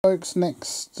Folks,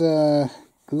 next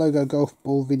logo golf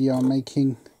ball video I'm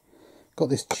making.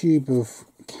 Got this tube of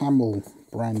Camel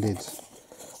branded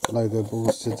logo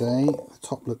balls today. The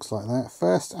top looks like that.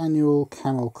 First annual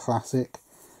Camel Classic.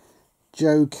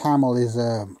 Joe Camel is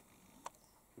a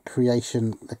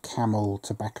creation the Camel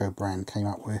tobacco brand came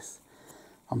up with.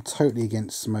 I'm totally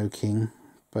against smoking,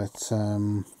 but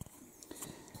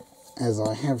as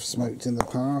I have smoked in the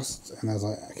past, and as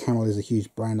Camel is a huge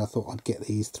brand, I thought I'd get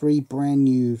these 3 brand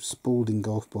new Spalding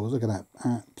golf balls. Look at that,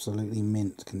 absolutely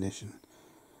mint condition.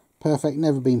 Perfect,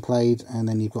 never been played, and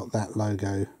then you've got that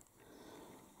logo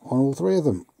on all 3 of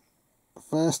them.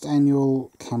 First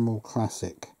annual Camel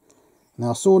Classic.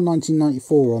 Now I saw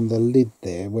 1994 on the lid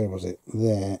there. Where was it?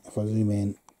 There, if I zoom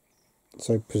in.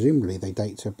 So presumably they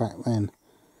date to back then.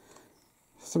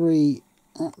 3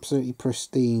 absolutely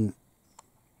pristine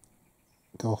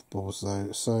golf balls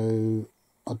though, so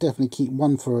I'll definitely keep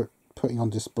one for putting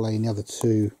on display, and the other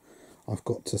 2 I've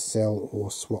got to sell or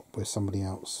swap with somebody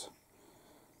else.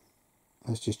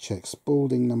 Let's just check.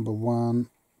 Spalding number 1.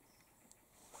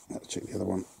 Let's check the other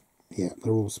one. Yeah,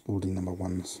 they're all Spalding number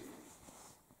 1s.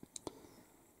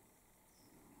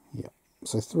 Yeah,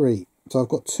 so 3. So I've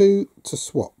got 2 to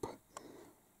swap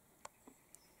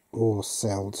or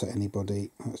sell to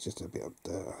anybody. That's just a bit of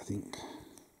dirt, I think.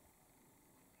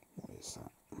 What is that?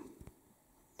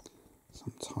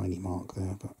 Some tiny mark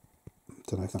there, but I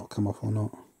don't know if that'll come off or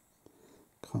not.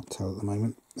 Can't tell at the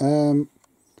moment.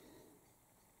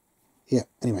 Yeah,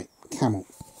 anyway, Camel.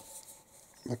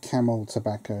 A Camel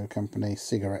tobacco company,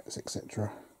 cigarettes,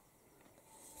 etc.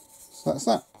 So that's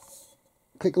that.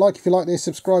 Click like if you like this,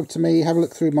 subscribe to me, have a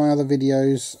look through my other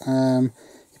videos.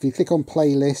 If you click on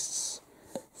playlists,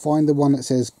 find the one that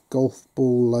says golf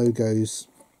ball logos.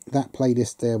 That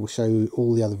playlist there will show you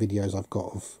all the other videos I've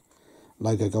got of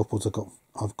logo golf balls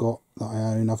I've got that I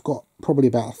own. I've got probably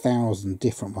about 1,000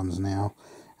 different ones now,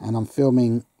 and I'm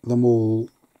filming them all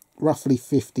roughly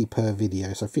 50 per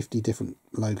video, so 50 different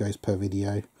logos per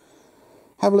video.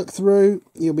 Have a look through,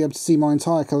 you'll be able to see my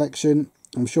entire collection.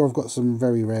 I'm sure I've got some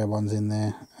very rare ones in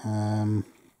there.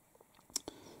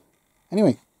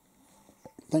 Anyway,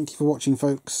 thank you for watching,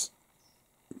 folks.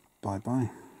 Bye bye.